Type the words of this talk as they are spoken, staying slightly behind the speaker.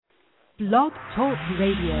Blog Talk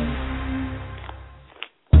Radio.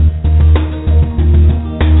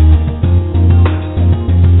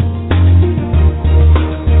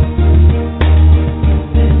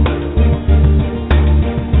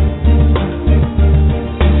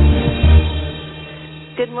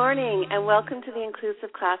 Good morning and welcome to the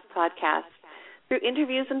Inclusive Class Podcast. Through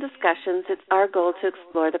interviews and discussions, it's our goal to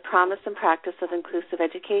explore the promise and practice of inclusive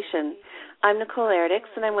education. I'm Nicole Erdix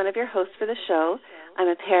and I'm one of your hosts for the show. I'm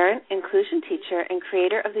a parent, inclusion teacher, and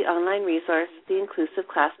creator of the online resource,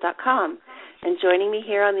 theinclusiveclass.com. And joining me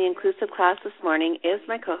here on the Inclusive Class this morning is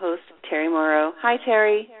my co-host, Terry Morrow. Hi,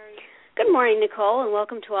 Terry. Good morning, Nicole, and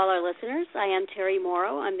welcome to all our listeners. I am Terry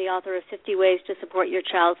Morrow. I'm the author of 50 Ways to Support Your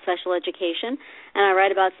Child's Special Education, and I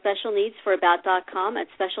write about special needs for About.com at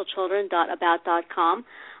specialchildren.about.com.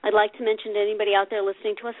 I'd like to mention to anybody out there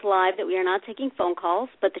listening to us live that we are not taking phone calls,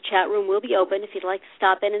 but the chat room will be open. If you'd like to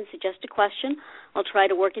stop in and suggest a question, I'll try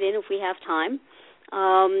to work it in if we have time.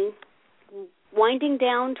 Winding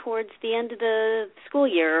down towards the end of the school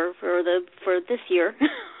year for this year,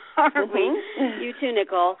 aren't we? You too,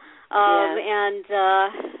 Nicole. And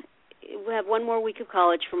we have one more week of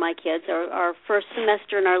college for my kids. Our first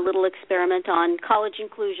semester in our little experiment on college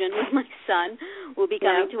inclusion with my son will be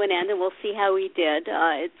coming to an end, and we'll see how he did.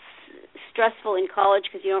 It's stressful in college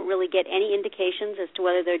because you don't really get any indications as to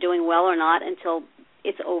whether they're doing well or not until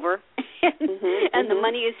it's over. And the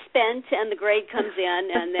money is spent and the grade comes in,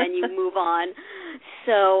 and then you move on.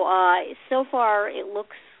 So far it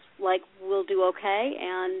looks like we'll do okay,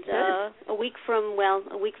 and a week from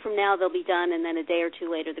now they'll be done, and then a day or two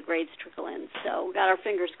later the grades trickle in. So we've got our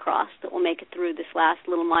fingers crossed that we'll make it through this last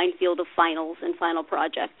little minefield of finals and final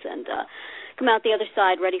projects and come out the other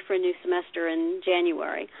side ready for a new semester in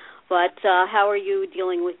January. But how are you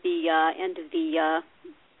dealing with the end of the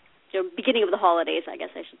beginning of the holidays, I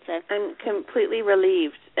guess I should say? I'm completely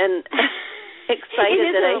relieved and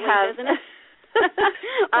excited that I have... Isn't it?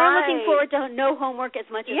 We're looking forward to no homework as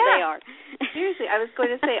much as they are. Seriously, I was going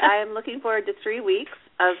to say I am looking forward to 3 weeks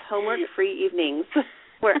of homework-free evenings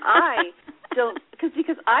where I don't,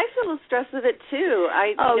 because I feel the stress of it too.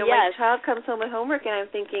 My child comes home with homework and I'm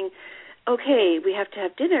thinking, okay, we have to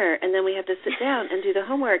have dinner and then we have to sit down and do the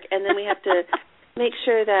homework and then we have to make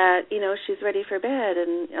sure that she's ready for bed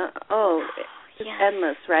and it's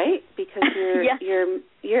endless, right? Because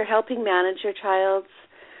you're helping manage your child's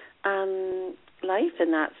life in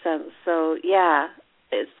that sense. So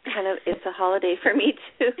it's a holiday for me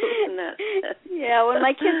too in that sense. Yeah, when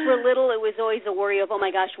my kids were little it was always a worry of, oh my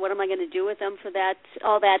gosh, what am I going to do with them for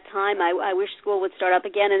all that time? I wish school would start up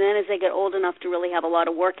again, and then as they get old enough to really have a lot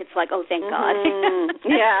of work, it's like, oh, thank God.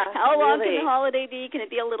 Yeah. How long can the holiday be? Can it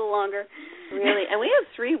be a little longer? Really. And we have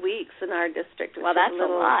 3 weeks in our district. Well, that's a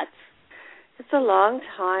lot. It's a long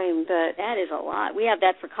time, but that is a lot. We have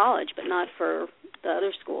that for college, but not for the other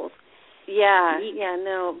schools.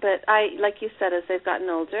 But like you said, as they've gotten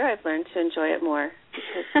older, I've learned to enjoy it more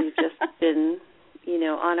because we've just been,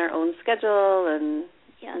 on our own schedule and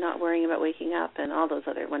not worrying about waking up and all those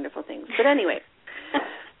other wonderful things. But anyway,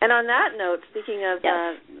 and on that note, speaking of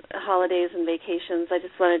holidays and vacations, I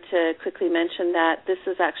just wanted to quickly mention that this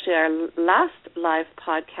is actually our last live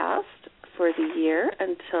podcast for the year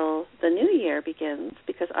until the new year begins,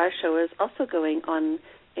 because our show is also going on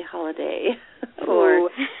a holiday for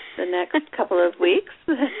the next couple of weeks.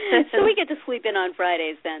 So we get to sleep in on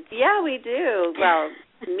Fridays then. Yeah, we do. Well,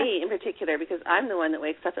 me in particular, because I'm the one that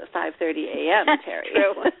wakes up at 5:30 a.m., Terry.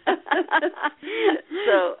 True.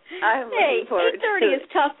 So I'm looking forward to it. 8:30 is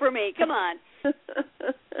tough for me. Come on.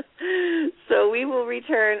 So we will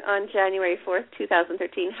return on January 4th,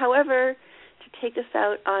 2013. However, to take us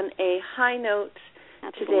out on a high note,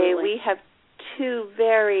 today we have 2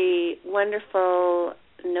 very wonderful,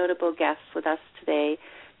 notable guests with us today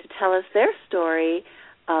to tell us their story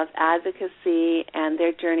of advocacy and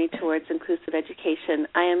their journey towards inclusive education.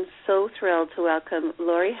 I am so thrilled to welcome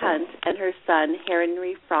Lori Hunt and her son,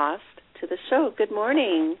 Henry Frost, to the show. Good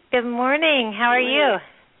morning. Good morning. How are you?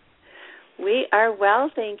 We are well,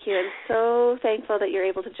 thank you. I'm so thankful that you're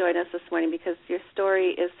able to join us this morning because your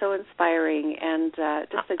story is so inspiring and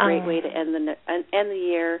just a great way to end the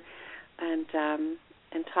year and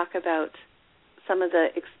talk about some of the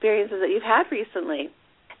experiences that you've had recently.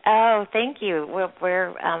 Oh, thank you. We're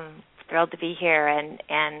thrilled to be here, and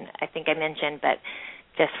I think I mentioned, but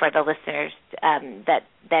just for the listeners,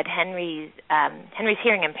 that Henry's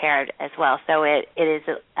hearing impaired as well, so it is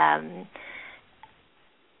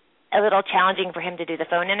a little challenging for him to do the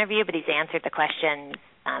phone interview, but he's answered the questions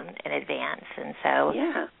in advance, and so.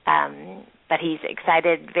 But he's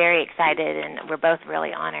excited, very excited, and we're both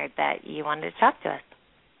really honored that you wanted to talk to us.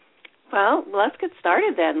 Well, let's get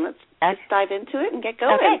started then. Let's just dive into it and get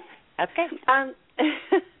going. Okay.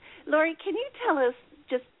 Lori, can you tell us,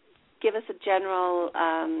 just give us a general,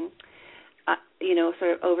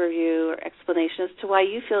 sort of overview or explanation as to why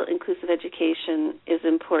you feel inclusive education is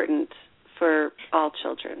important for all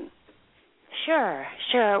children? Sure.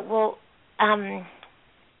 Well,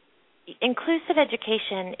 inclusive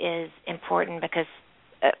education is important because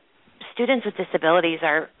students with disabilities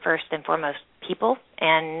are first and foremost people,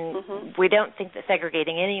 and we don't think that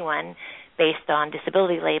segregating anyone based on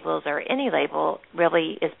disability labels or any label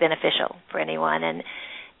really is beneficial for anyone.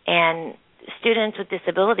 And students with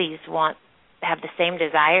disabilities have the same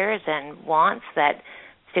desires and wants that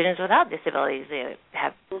students without disabilities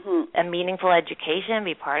have a meaningful education,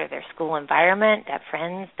 be part of their school environment, have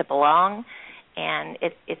friends, to belong. And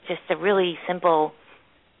it's just a really simple,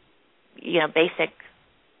 basic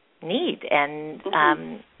need. And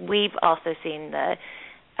we've also seen the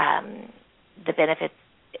benefits.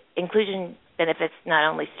 Inclusion benefits not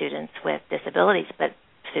only students with disabilities, but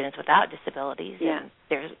students without disabilities. Yeah. And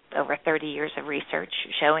there's over 30 years of research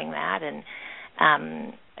showing that. And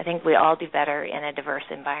I think we all do better in a diverse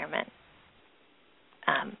environment.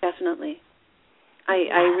 Definitely.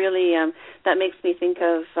 I really, that makes me think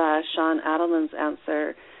of Sean Adelman's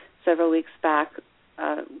answer several weeks back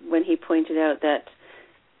when he pointed out that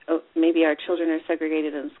maybe our children are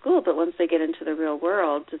segregated in school, but once they get into the real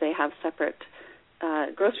world, do they have separate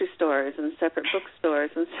grocery stores and separate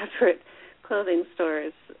bookstores and separate clothing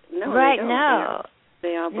stores? No, right, they don't. No.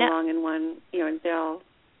 They all belong in one,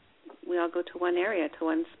 we all go to one area, to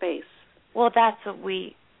one space. Well, that's what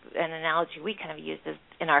an analogy we kind of use is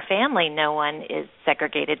in our family, no one is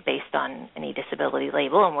segregated based on any disability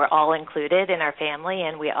label, and we're all included in our family,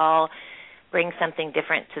 and we all bring something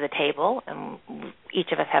different to the table, and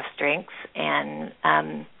each of us have strengths, and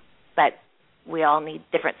but we all need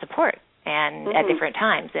different support and at different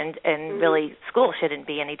times, and really school shouldn't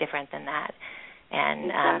be any different than that. And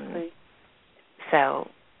exactly.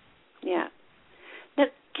 Yeah. Now,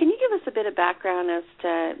 can you give us a bit of background as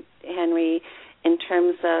to Henry in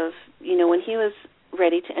terms of, when he was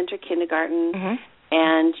ready to enter kindergarten,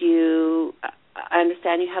 and I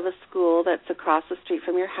understand you have a school that's across the street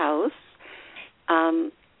from your house,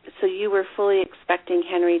 so you were fully expecting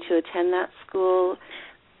Henry to attend that school,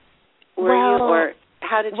 or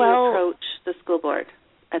how did you approach the school board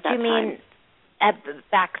at that time? You mean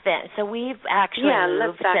back then? So we've actually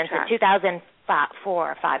moved since 2004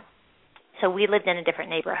 or 5. So we lived in a different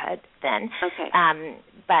neighborhood then. Okay.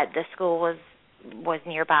 But the school was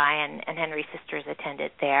nearby, and Henry's sisters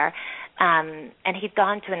attended there. And he'd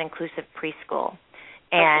gone to an inclusive preschool.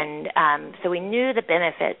 And so we knew the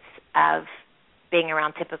benefits of being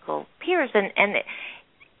around typical peers. And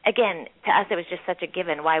again, to us it was just such a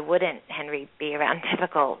given. Why wouldn't Henry be around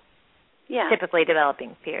typically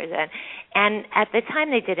developing peers? And at the time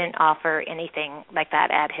they didn't offer anything like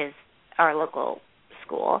that at our local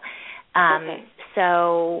school.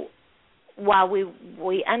 So while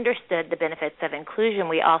we understood the benefits of inclusion,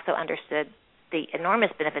 we also understood the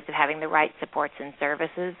enormous benefits of having the right supports and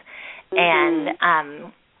services. And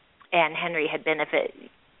Henry had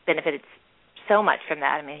benefited so much from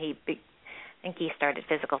that. I mean, I think he started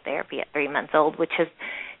physical therapy at 3 months old, which has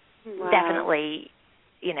definitely,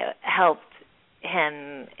 helped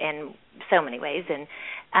him in so many ways.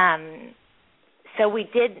 And so we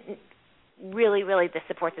did really, the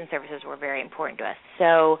supports and services were very important to us.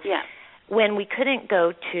 So when we couldn't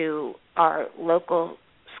go to our local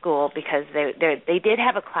school because they did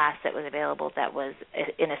have a class that was available that was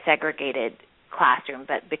in a segregated classroom,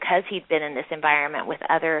 but because he'd been in this environment with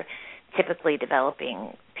other typically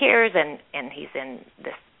developing peers, and he's in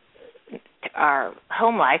our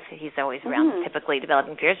home life, he's always around typically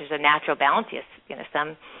developing peers. There's a natural balance. Yes,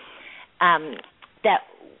 some that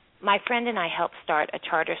my friend and I helped start a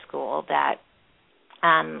charter school that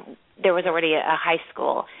there was already a high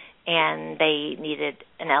school, and they needed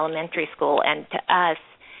an elementary school. And to us,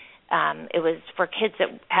 it was for kids that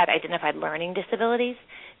had identified learning disabilities,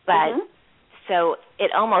 but so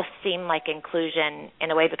it almost seemed like inclusion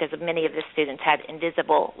in a way because many of the students had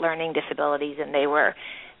invisible learning disabilities, and they were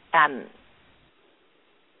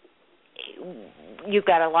you've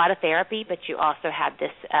got a lot of therapy, but you also had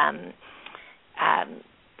this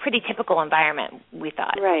pretty typical environment, we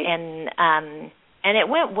thought. Right. And it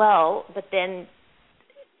went well, but then,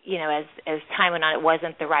 as time went on, it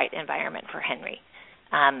wasn't the right environment for Henry.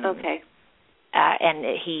 And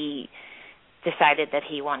he decided that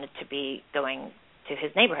he wanted to be going to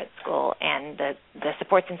his neighborhood school, and the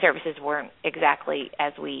supports and services weren't exactly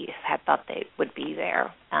as we had thought they would be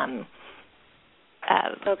there.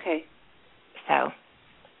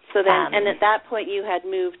 So then, and at that point, you had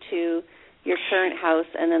moved to your current house,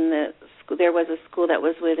 and then there was a school that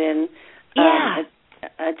was within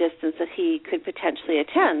a distance that he could potentially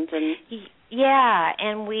attend. And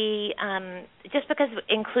and we just because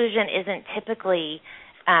inclusion isn't typically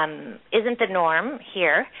isn't the norm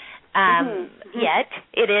here yet,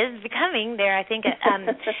 it is becoming there. I think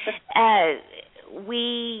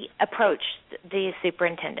we approached the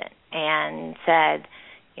superintendent and said,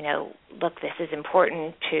 you know, look, this is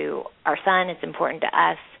important to our son. It's important to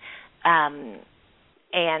us.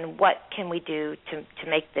 And what can we do to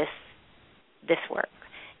make this work?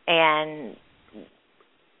 And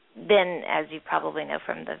then, as you probably know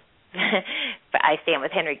from the I Stand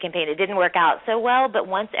With Henry campaign, it didn't work out so well. But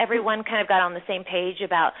once everyone kind of got on the same page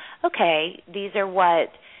about, okay,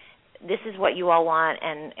 this is what you all want,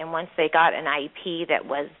 and once they got an IEP that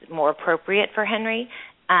was more appropriate for Henry,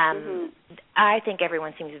 I think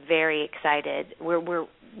everyone seems very excited. We're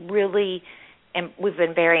really, and we've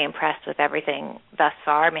been very impressed with everything thus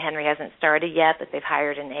far. I mean, Henry hasn't started yet, but they've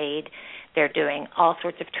hired an aide. They're doing all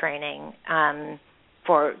sorts of training to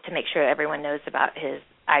make sure everyone knows about his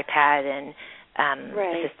iPad and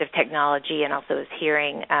assistive technology, and also his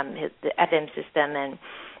hearing, the FM system.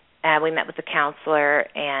 And we met with the counselor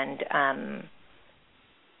and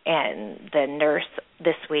the nurse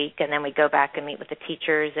this week, and then we go back and meet with the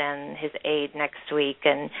teachers and his aide next week.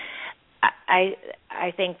 And I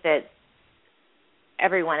think that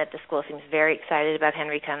everyone at the school seems very excited about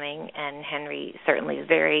Henry coming, and Henry certainly is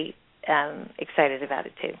very excited about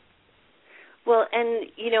it too. Well, and,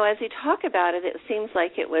 you know, as you talk about it, it seems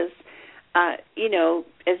like it was, you know,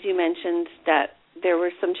 as you mentioned, that there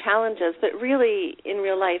were some challenges, but really, in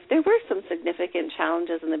real life, there were some significant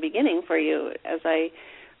challenges in the beginning for you, as I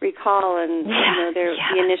recall, and, you know, the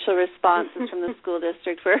initial responses from the school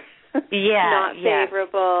district were not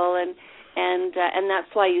favorable, and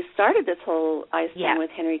that's why you started this whole I Stand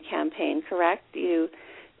With Henry campaign, correct? You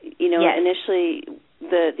know, initially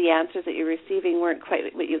the answers that you're receiving weren't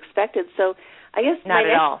quite what you expected. So I guess my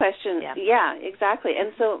next question, exactly.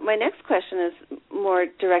 And so my next question is more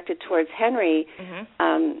directed towards Henry,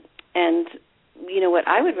 and you know what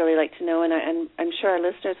I would really like to know, and I'm sure our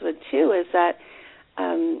listeners would too, is that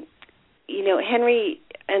you know, Henry,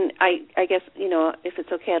 and I guess, you know, if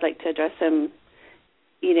it's okay, I'd like to address him,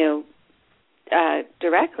 you know,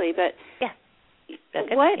 directly, but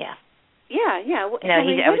what? No,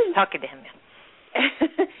 Henry, I was talking to him.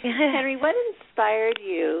 Henry, what inspired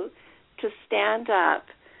you to stand up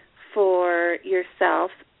for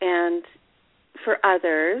yourself and for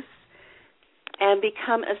others and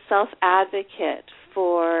become a self-advocate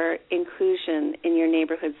for inclusion in your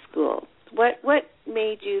neighborhood school? What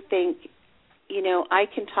made you think, you know, I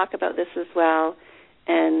can talk about this as well,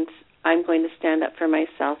 and I'm going to stand up for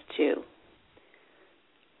myself too?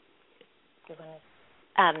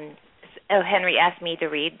 Henry asked me to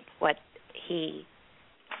read what he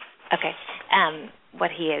had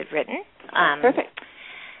written. Perfect.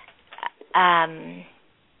 And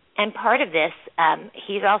part of this,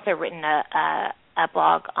 he's also written a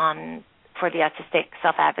blog for the Autistic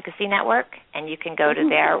Self-Advocacy Network, and you can go to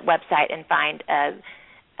their website and find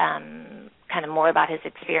kind of more about his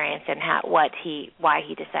experience and why he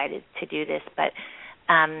decided to do this. But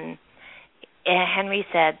Henry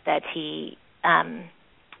said that he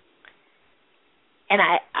and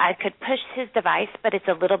I could push his device, but it's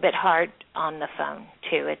a little bit hard on the phone,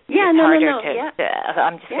 too. It's harder to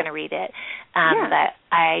I'm just going to read it. That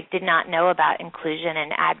I did not know about inclusion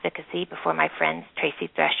and advocacy before my friends Tracy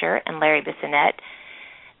Thresher and Larry Bissonette.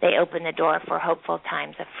 They opened the door for hopeful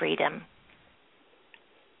times of freedom.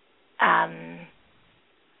 And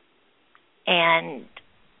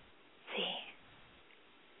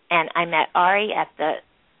I met Ari at the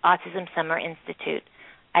Autism Summer Institute.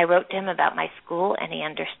 I wrote to him about my school, and he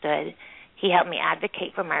understood. He helped me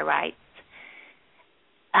advocate for my rights.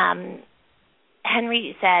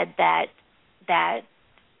 Henry said that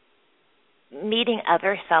meeting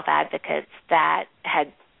other self-advocates that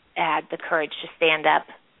had the courage to stand up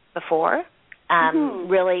before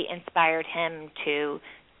really inspired him to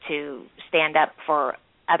stand up for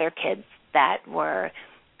other kids that were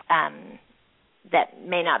that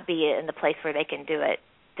may not be in the place where they can do it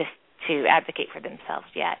to advocate for themselves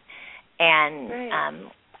yet. And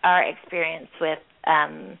our experience with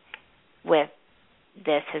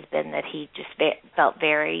this has been that he just felt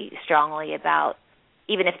very strongly about,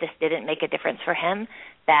 even if this didn't make a difference for him,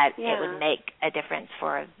 that it would make a difference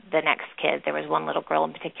for the next kid. There was one little girl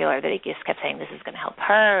in particular that he just kept saying, this is going to help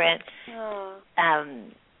her. And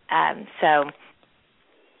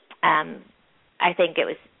I think it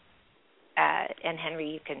was, and Henry,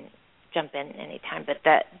 you can jump in anytime, but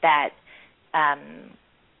that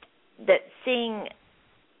seeing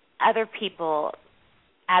other people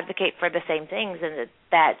advocate for the same things, and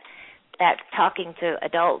that talking to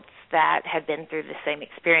adults that had been through the same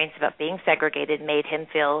experience about being segregated made him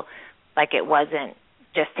feel like it wasn't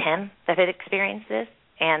just him that had experienced this,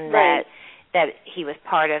 and right. that he was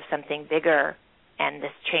part of something bigger, and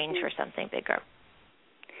this change for something bigger.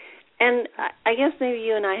 And I guess maybe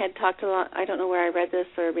you and I had talked a lot. I don't know where I read this,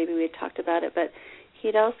 or maybe we had talked about it, but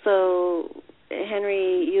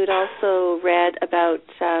Henry, you had also read about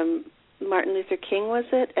Martin Luther King, was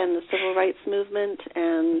it, and the civil rights movement,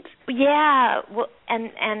 and well,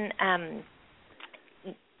 and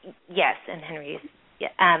yes, and Henry.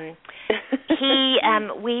 Yeah,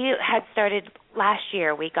 we had started last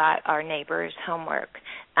year. We got our neighbors' homework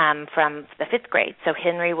from the 5th grade, so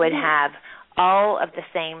Henry would have all of the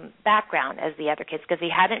same background as the other kids, because he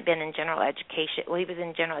hadn't been in general education. Well, he was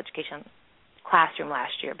in general education classroom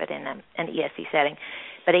last year, but in an ESC setting.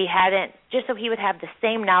 But he hadn't, just so he would have the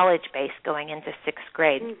same knowledge base going into 6th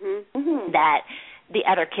grade that the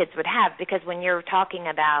other kids would have. Because when you're talking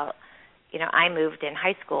about, I moved in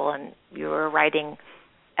high school and you were writing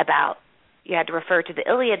about, you had to refer to the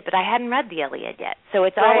Iliad, but I hadn't read the Iliad yet. So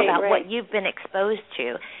it's all about what you've been exposed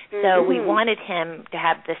to. So we wanted him to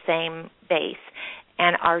have the same base.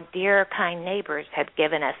 And our dear, kind neighbors had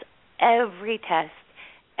given us every test,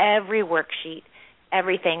 every worksheet,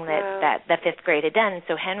 everything that the 5th grade had done.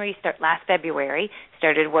 So Henry, last February,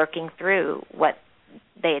 started working through what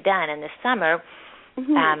they had done. And this summer,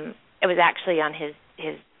 it was actually on his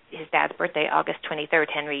dad's birthday, August 23rd,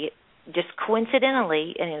 Henry just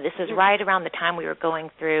coincidentally, and this was right around the time we were going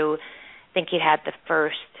through, I think he had the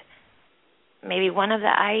first, maybe one of the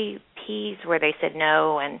IEPs where they said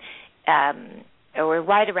no, and or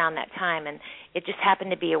right around that time, and it just happened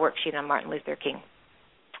to be a worksheet on Martin Luther King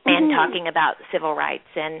and talking about civil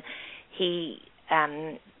rights, and he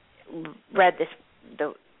read this,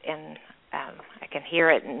 and I can hear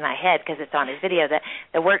it in my head because it's on his video, that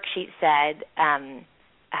the worksheet said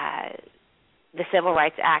the Civil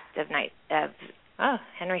Rights Act of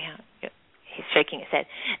Henry, he's shaking his head,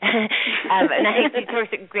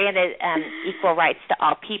 1964 granted equal rights to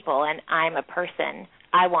all people, and I'm a person.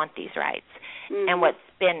 I want these rights. And what's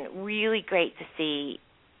been really great to see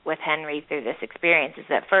with Henry through this experience is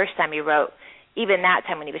that first time he wrote, even that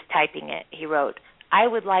time when he was typing it, he wrote, I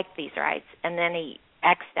would like these rights. And then he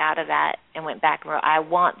X'd out of that and went back and wrote, I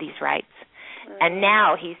want these rights. And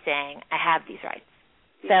now he's saying, I have these rights.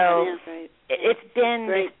 So it's been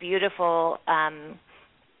this beautiful, and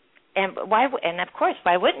of course,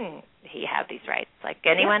 why wouldn't he have these rights like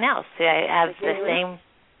anyone else? I have the same.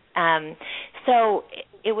 So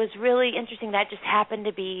it was really interesting. That just happened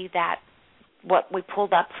to be what we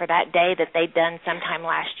pulled up for that day that they'd done sometime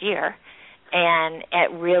last year, and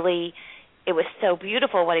it was so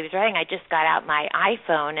beautiful what he was writing. I just got out my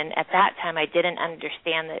iPhone, and at that time I didn't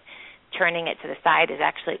understand that turning it to the side is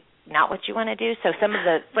actually not what you want to do. So some of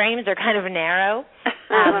the frames are kind of narrow,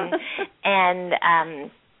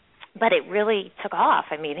 but it really took off.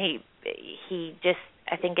 I mean, he just,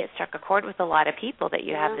 I think it struck a chord with a lot of people that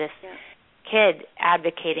you have this kid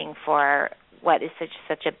advocating for what is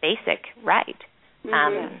such a basic right.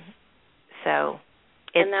 Sorry.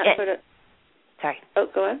 Oh,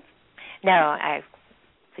 go ahead. No,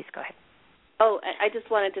 please go ahead. Oh, I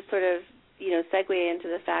just wanted to sort of, segue into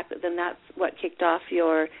the fact that then that's what kicked off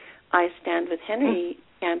your I Stand With Henry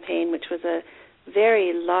campaign, which was a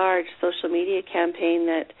very large social media campaign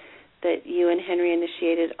that you and Henry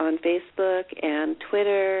initiated on Facebook and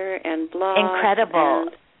Twitter and blog. Incredible.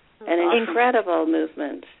 And an incredible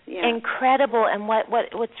movement. Yeah. Incredible. And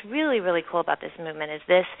what's really, really cool about this movement is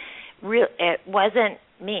this. It wasn't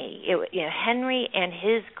me. Henry and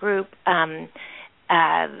his group of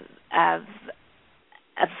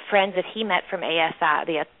friends that he met from ASI,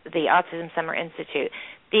 the Autism Summer Institute.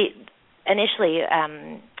 Initially,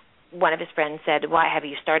 one of his friends said, "Why have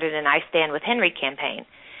you started an I Stand With Henry campaign?"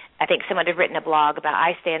 I think someone had written a blog about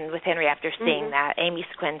I Stand With Henry after seeing that. Amy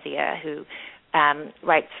Squenzia, who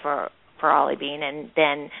writes for Ollie Bean, and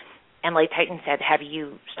then Emily Titan said, "Have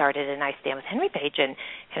you started an I Stand With Henry page?" And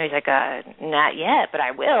Henry's like, "Not yet, but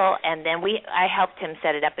I will." And then I helped him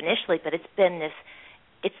set it up initially, but it's been this.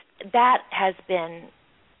 That has been,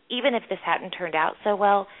 even if this hadn't turned out so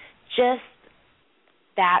well, just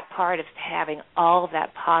that part of having all of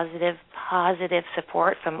that positive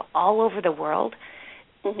support from all over the world.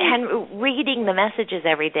 And reading the messages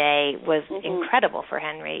every day was incredible for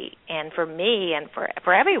Henry and for me and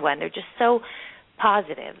for everyone. They're just so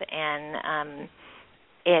positive, and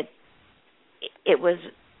it was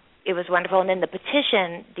it was wonderful. And then the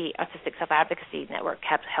petition, the Autistic Self-Advocacy Network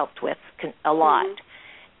helped with a lot.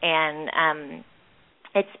 And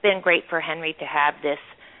it's been great for Henry to have this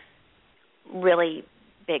really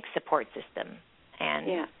big support system.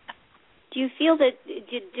 And do you feel that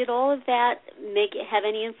did all of that have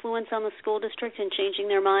any influence on the school district in changing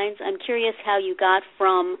their minds? I'm curious how you got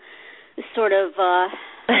from sort of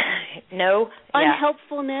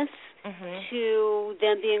unhelpfulness to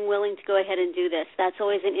them being willing to go ahead and do this. That's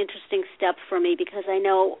always an interesting step for me, because I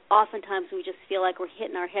know oftentimes we just feel like we're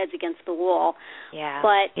hitting our heads against the wall.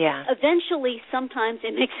 But eventually sometimes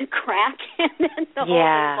it makes a crack and then the whole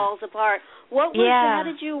thing falls apart. How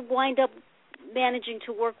did you wind up managing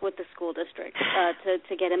to work with the school district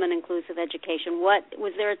to get him an inclusive education?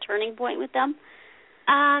 Was there a turning point with them?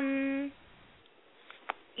 I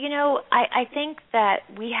think that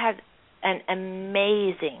we had an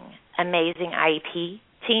amazing IEP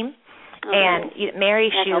team. And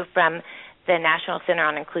Mary Hsu from the National Center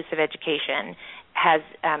on Inclusive Education has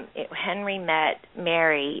Henry met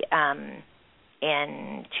Mary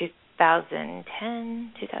in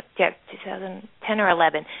 2010 or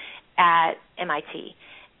 11 at MIT,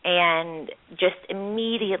 and just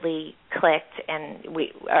immediately clicked. And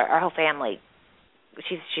our whole family,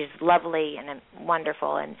 she's lovely and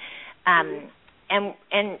wonderful, and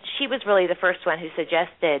she was really the first one who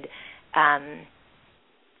suggested,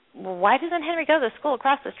 why doesn't Henry go to the school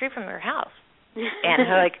across the street from your house? And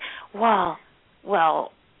I'm like, well,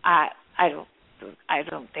 I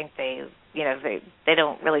don't think they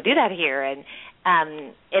don't really do that here, and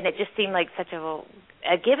it just seemed like such a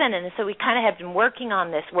given. And so we kind of have been working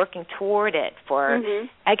toward it for,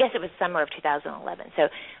 I guess it was summer of 2011. So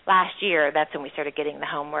last year, that's when we started getting the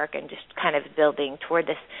homework and just kind of building toward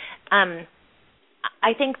this.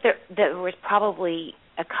 I think there was probably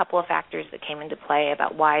a couple of factors that came into play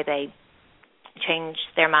about why they changed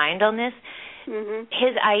their mind on this.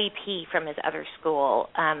 His IEP from his other school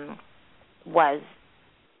was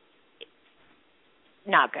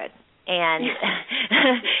not good. And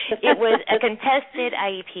it was a contested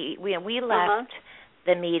IEP. We left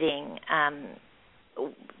the meeting,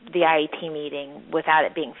 the IEP meeting, without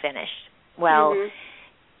it being finished. Well,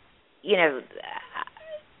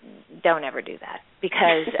 don't ever do that,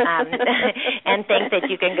 because and think that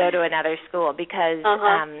you can go to another school, because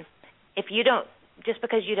if you don't, just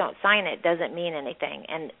because you don't sign it doesn't mean anything.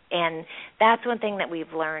 And that's one thing that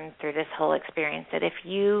we've learned through this whole experience, that if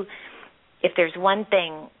there's one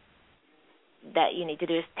thing that you need to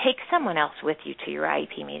do is take someone else with you to your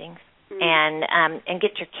IEP meetings, and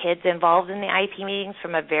get your kids involved in the IEP meetings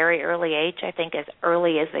from a very early age. I think as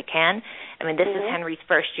early as they can. I mean, this is Henry's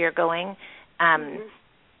first year going.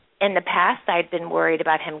 In the past, I'd been worried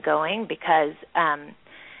about him going because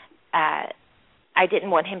I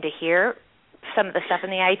didn't want him to hear some of the stuff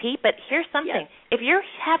in the IEP. But here's something: if you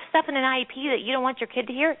have stuff in an IEP that you don't want your kid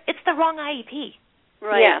to hear, it's the wrong IEP.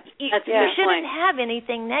 Right. Yeah. You shouldn't have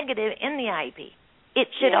anything negative in the IEP. It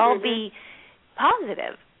should all be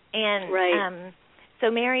positive. And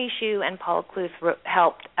so Mary Hsu and Paul Kluth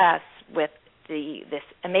helped us with this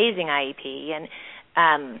amazing IEP,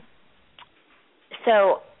 and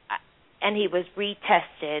and he was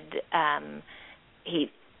retested.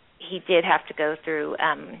 He did have to go through,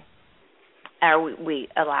 we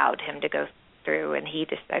allowed him to go through, and he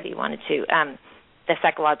decided he wanted to, the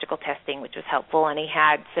psychological testing, which was helpful, and he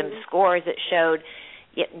had some scores that showed,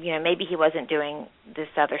 maybe he wasn't doing this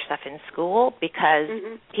other stuff in school because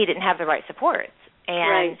he didn't have the right supports.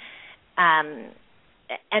 And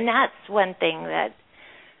and that's one thing that,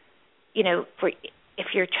 if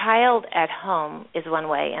your child at home is one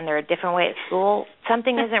way and they're a different way at school,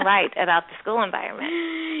 something isn't right about the school environment,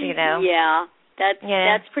 Yeah,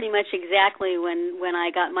 that's pretty much exactly when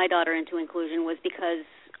I got my daughter into inclusion, was because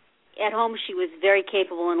at home she was very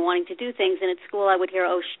capable and wanting to do things, and at school I would hear,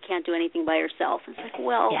 she can't do anything by herself. It's like,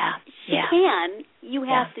 well, she can. You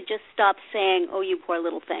have to just stop saying, you poor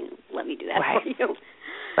little thing, let me do that for you.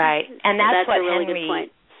 Right, and that's what a really good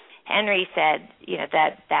point. Henry said,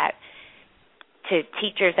 that to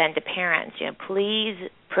teachers and to parents, please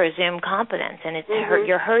presume competence, and it's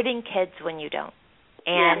you're hurting kids when you don't.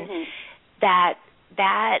 And that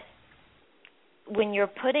when you're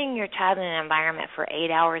putting your child in an environment for 8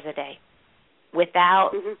 hours a day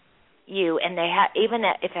without you, and they even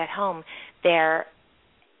if at home they're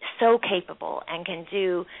so capable and can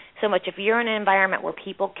do so much. If you're in an environment where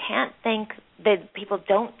people don't think that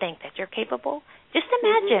you're capable, just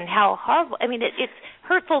imagine how horrible. I mean, it's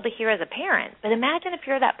hurtful to hear as a parent, but imagine if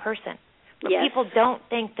you're that person where people don't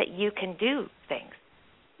think that you can do things.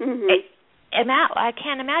 I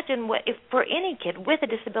can't imagine what if for any kid with a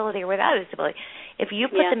disability or without a disability, if you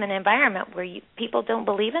put them in an environment where people don't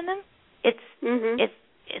believe in them, it's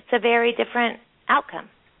a very different outcome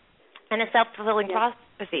and a self-fulfilling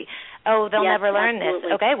prophecy. Oh, they'll never learn this.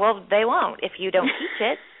 Okay, well, they won't if you don't teach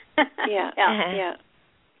it. Yeah.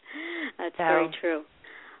 That's very true.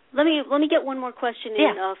 Let me get one more question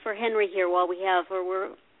in for Henry here while we're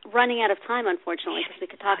running out of time, unfortunately, because we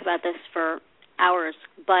could talk about this for hours.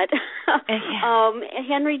 But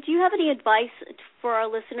Henry, do you have any advice for our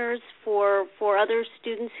listeners, for other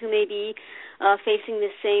students who may be facing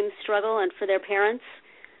the same struggle, and for their parents?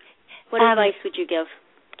 What advice would you give?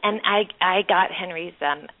 And I got Henry's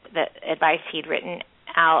the advice he'd written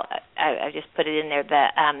out. I just put it in there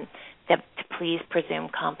that to please presume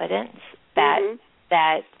competence, that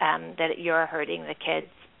you're hurting the kids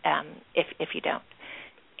if you don't,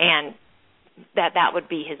 and that would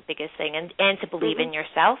be his biggest thing, and to believe in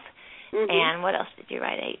yourself. And what else did you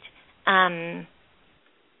write, H? I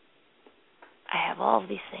have all of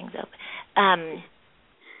these things open.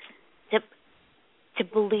 To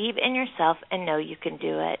believe in yourself and know you can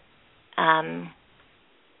do it.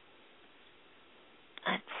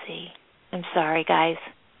 Let's see. I'm sorry, guys.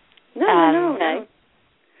 No.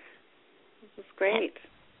 This is great.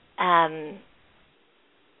 Let's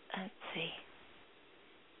see.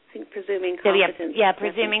 I think presuming competence.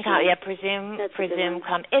 Presuming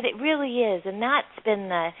competence. It really is, and that's been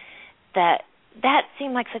that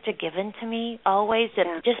seemed like such a given to me always.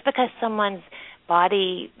 That just because someone's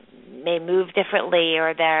body may move differently,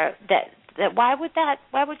 or that why would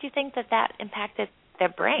you think that impacted their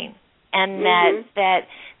brain, and that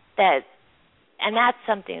and that's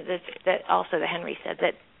something that also that Henry said,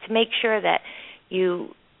 that to make sure that the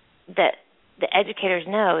educators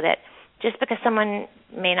know that just because someone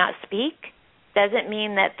may not speak doesn't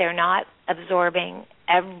mean that they're not absorbing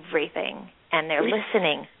everything, and they're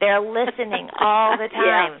listening. They're listening all the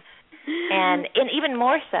time, and even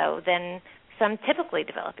more so than some typically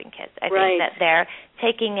developing kids. I think that they're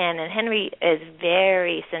taking in, and Henry is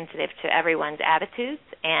very sensitive to everyone's attitudes,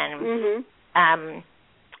 and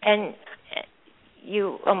and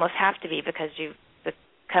you almost have to be, because you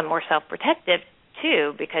become more self-protective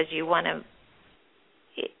too, because you want to.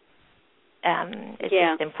 It's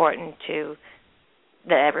just important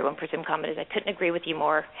that everyone presume competence. I couldn't agree with you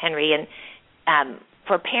more, Henry. And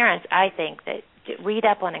for parents, I think that read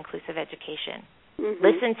up on inclusive education.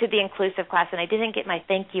 Listen to the inclusive class. And I didn't get my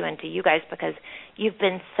thank you into you guys, because you've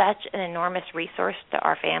been such an enormous resource to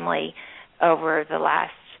our family over the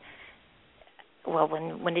last,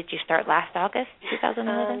 when did you start? Last August,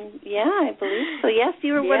 2011? I believe so. Yes,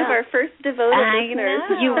 you were one of our first devoted listeners.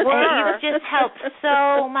 You were. You've just helped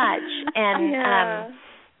so much, and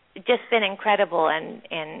just been incredible. And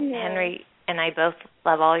Henry and I both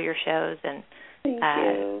love all your shows, and thank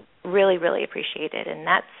you. Really, really appreciate it. And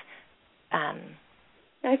that's.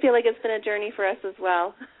 I feel like it's been a journey for us as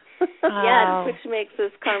well. Which makes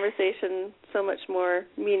this conversation so much more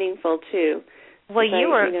meaningful too. Well, you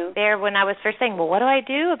were there when I was first saying, well, what do I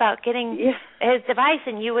do about getting his device?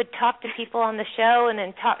 And you would talk to people on the show, and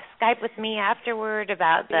then Skype with me afterward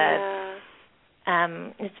about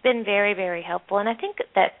it's been very, very helpful. And I think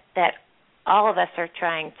that all of us are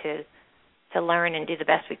trying to learn and do the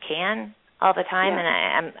best we can all the time.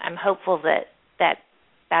 And I'm hopeful that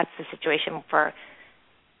that's the situation for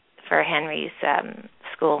Henry's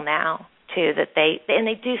school now too. That they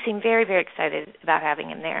do seem very, very excited about having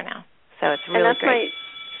him there now. So it's really great.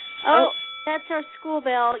 That's our school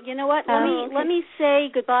bell. You know what? Let me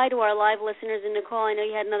say goodbye to our live listeners. And Nicole, I know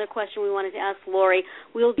you had another question we wanted to ask Lori.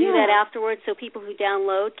 We'll do that afterwards, so people who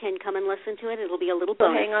download can come and listen to it. It'll be a little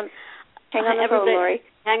bonus. Hang on the phone, Lori.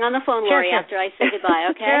 Hang on the phone, Lori, after I say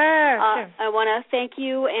goodbye, okay? Sure. I want to thank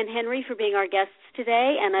you and Henry for being our guests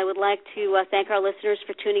today, and I would like to thank our listeners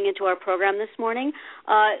for tuning into our program this morning.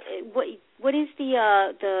 What is the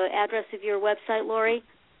address of your website, Lori?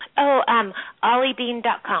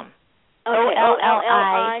 OllieBean.com. Okay,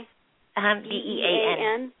 OLLI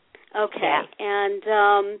BEAN. Okay, and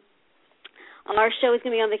our show is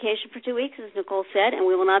going to be on vacation for 2 weeks, as Nicole said, and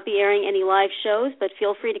we will not be airing any live shows, but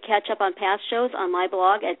feel free to catch up on past shows on my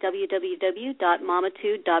blog at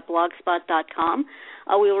www.mamatude.blogspot.com.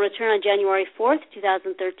 We will return on January 4th,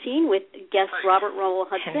 2013, with guest Robert Rowell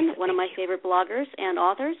Hudson, one of my favorite bloggers and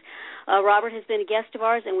authors. Robert has been a guest of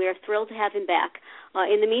ours, and we are thrilled to have him back.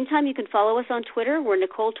 In the meantime, you can follow us on Twitter, where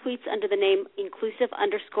Nicole tweets under the name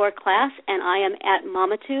inclusive_class, and I am at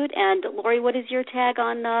Mamatude. And Lori, what is your tag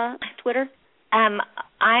on Twitter? I'm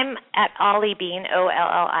at Ollie Bean,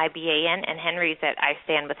 OLLIBAN, and Henry's at I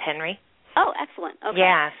Stand with Henry. Oh, excellent. Okay.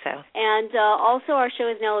 Yeah, so. And also our show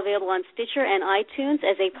is now available on Stitcher and iTunes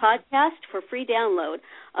as a podcast for free download.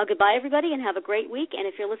 Goodbye, everybody, and have a great week. And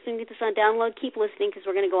if you're listening to this on download, keep listening because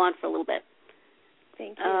we're going to go on for a little bit.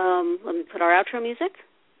 Thank you. Let me put our outro music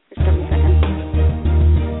for 7 seconds.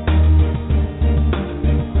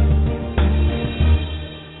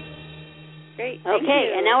 Great.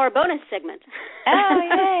 Okay, and now our bonus segment. Oh,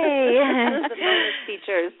 yay. The bonus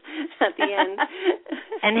features at the end.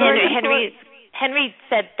 And Henry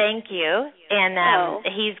said thank you, and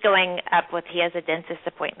he's going up he has a dentist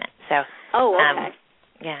appointment. So. Oh, okay.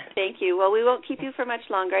 Yeah. Thank you. Well, we won't keep you for much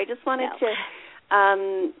longer. I just wanted to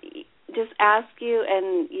just ask you,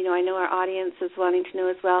 and, I know our audience is wanting to know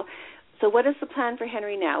as well, so what is the plan for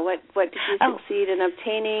Henry now? What did you succeed in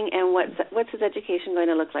obtaining, and what's his education going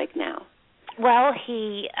to look like now? Well,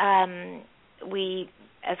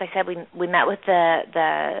 as I said, we met with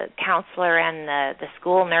the counselor and the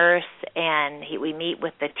school nurse, and we meet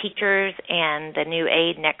with the teachers and the new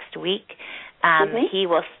aide next week. He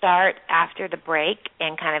will start after the break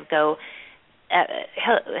and kind of go.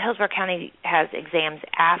 Hillsborough County has exams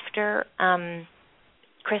after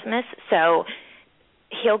Christmas, so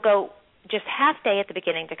he'll go just half day at the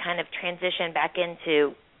beginning to kind of transition back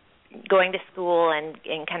into going to school and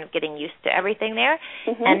kind of getting used to everything there,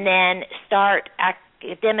 and then start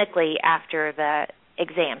academically after the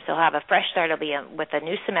exam. So he'll have a fresh start. He'll be with a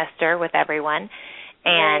new semester with everyone,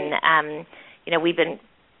 and we've been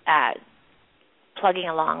plugging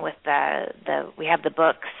along with we have the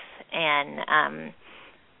books, and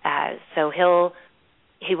so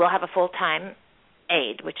he will have a full-time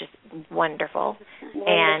aide, which is wonderful.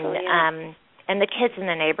 And the kids in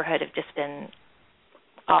the neighborhood have just been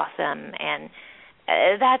awesome, and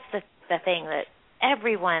that's the thing that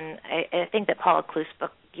everyone. I think that Paula Klu's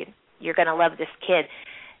book, you're going to love this kid.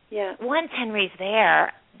 Yeah. Once Henry's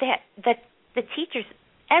there, the teachers,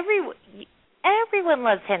 everyone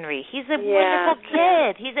loves Henry. He's a wonderful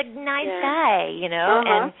kid. He's a nice guy,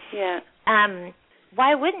 and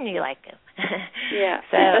why wouldn't you like him?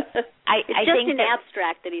 So I it's just think an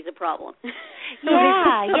abstract that he's a problem. A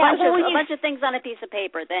bunch of things on a piece of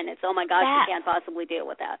paper. Then it's oh my gosh, you can't possibly deal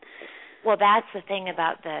with that. Well, that's the thing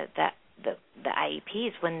about the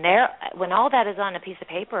IEPs. When all that is on a piece of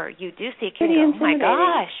paper, you do see a kid. Oh my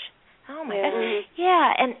gosh,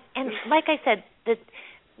 yeah. And like I said,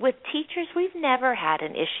 with teachers, we've never had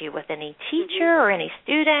an issue with any teacher or any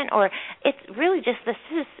student, or it's really just the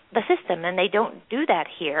system, and they don't do that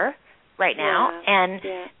here right now.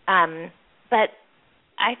 But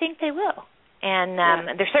I think they will, and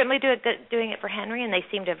they're certainly doing it for Henry, and they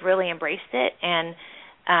seem to have really embraced it. And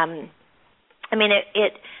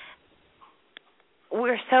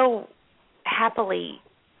we're so happily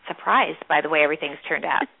surprised by the way everything's turned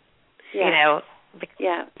out.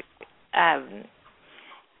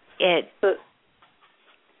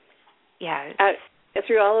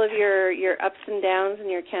 Through all of your ups and downs and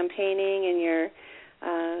your campaigning and your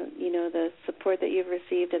the support that you've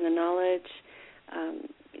received and the knowledge,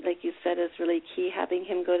 like you said, is really key. Having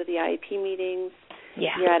him go to the IEP meetings.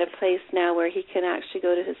 You're at a place now where he can actually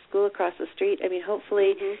go to his school across the street. I mean,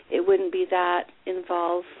 hopefully it wouldn't be that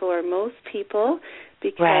involved for most people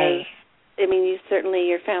because,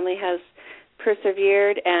 your family has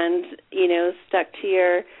persevered and, stuck to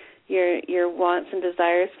your wants and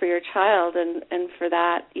desires for your child, and for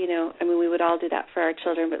that, we would all do that for our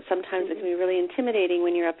children, but sometimes it can be really intimidating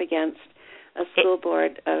when you're up against a school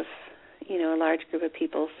board of, a large group of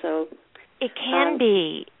people. So it can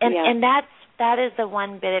be, and that is the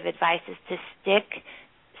one bit of advice, is to stick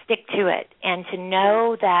to it, and to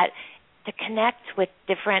know that to connect with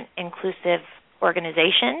different inclusive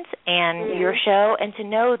organizations and your show, and to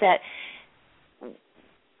know that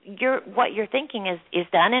what you're thinking is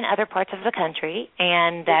done in other parts of the country,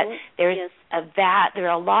 and that there are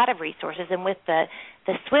a lot of resources. And with the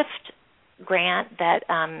SWIFT grant that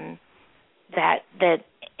the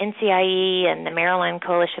NCIE and the Maryland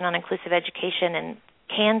Coalition on Inclusive Education and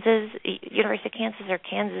University of Kansas or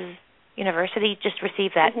Kansas University just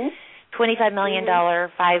received that $25 million,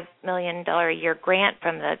 $5 million a year grant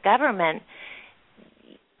from the government.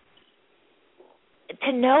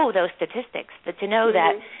 To know those statistics, to know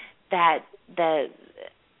that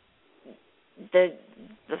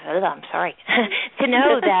I'm sorry, to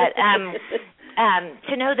know that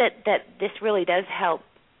this really does help.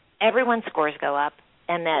 Everyone's scores go up,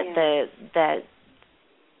 and that the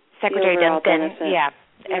Secretary Duncan,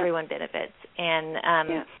 everyone benefits,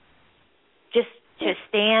 and just to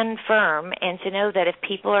stand firm and to know that if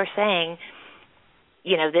people are saying,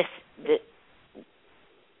 this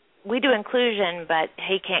we do inclusion, but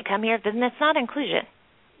he can't come here, then that's not inclusion.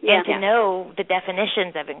 and to know the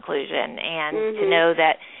definitions of inclusion, and to know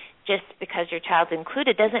that just because your child's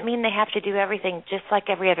included doesn't mean they have to do everything just like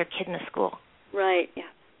every other kid in the school. Right. Yeah.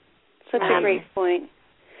 Such a great point.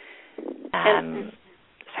 And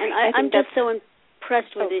I'm just so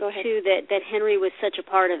impressed with it too that Henry was such a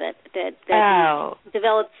part of it. That he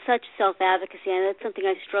developed such self-advocacy, and that's something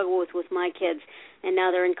I struggle with my kids. And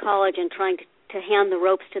now they're in college and trying to hand the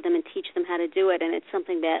ropes to them and teach them how to do it. And it's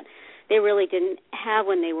something that they really didn't have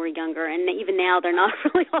when they were younger, and even now they're not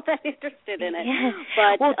really all that interested in it. Yeah.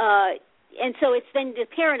 But and so it's then the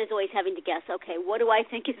parent is always having to guess, okay, what do I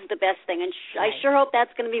think is the best thing? And I sure hope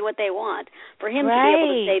that's going to be what they want. For him to be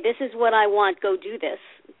able to say, this is what I want, go do this,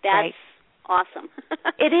 that's awesome.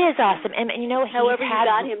 It is awesome. And you know, however you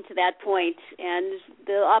got him to that point, and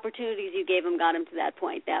the opportunities you gave him got him to that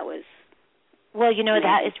point, that was... Well, you know,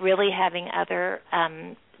 that is really having other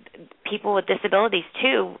people with disabilities,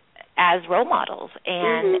 too, as role models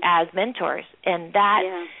and as mentors. And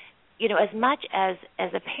that... You know, as much as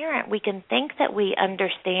a parent, we can think that we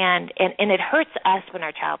understand, and it hurts us when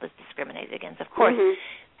our child is discriminated against, of course,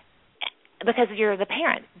 because you're the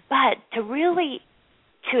parent. But to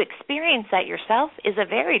experience that yourself is a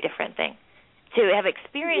very different thing. To have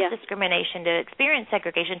experienced discrimination, to experience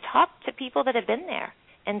segregation, talk to people that have been there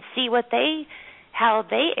and see how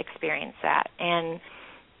they experience that, and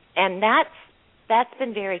that's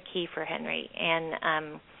been very key for Henry,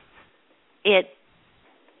 and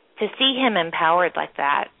to see him empowered like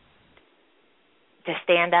that, to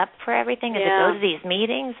stand up for everything, as it goes to these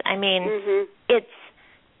meetings, I mean, it's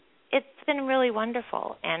been really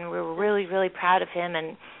wonderful, and we're really, really proud of him,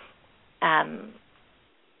 and I'm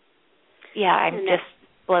just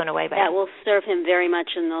blown away by that. Will serve him very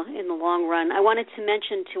much in the long run. I wanted to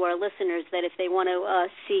mention to our listeners that if they want to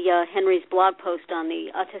see Henry's blog post on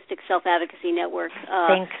the Autistic Self-Advocacy Network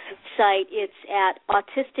site, it's at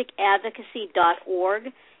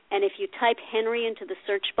autisticadvocacy.org. And if you type Henry into the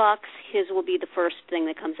search box, his will be the first thing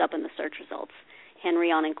that comes up in the search results,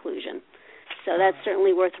 Henry on Inclusion. So that's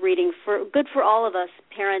certainly worth reading. Good for all of us,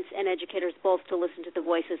 parents and educators both, to listen to the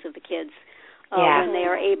voices of the kids when they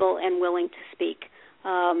are able and willing to speak.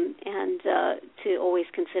 And to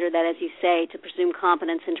always consider that, as you say, to presume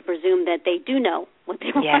competence and to presume that they do know what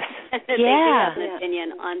they want, and that they do have an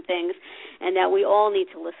opinion on things, and that we all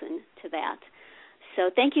need to listen to that. So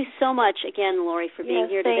thank you so much again, Lori, for being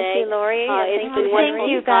here today. Thank you, Lori. It's been wonderful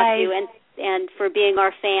to talk to you, and for being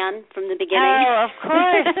our fan from the beginning. Oh, of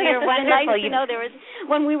course. You're wonderful. Nice to know there was,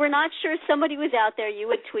 when we were not sure somebody was out there, you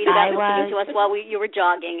would tweet about listening to us while you were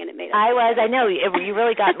jogging, and it made us I know. You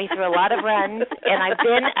really got me through a lot of runs, and I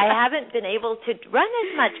haven't been able to run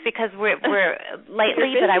as much because we're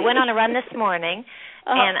lately, but I went on a run this morning,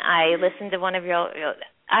 and I listened to one of your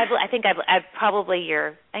I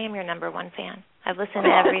am your number one fan. I've listened to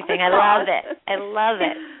everything. I love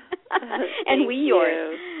it. And we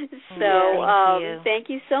yours. So thank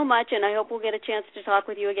you so much, and I hope we'll get a chance to talk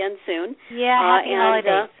with you again soon. Yeah, happy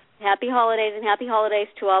holidays. Happy holidays, and happy holidays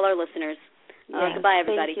to all our listeners. Goodbye,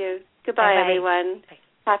 everybody. Thank you. Goodbye, everyone.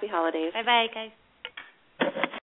 Happy holidays. Bye-bye, guys.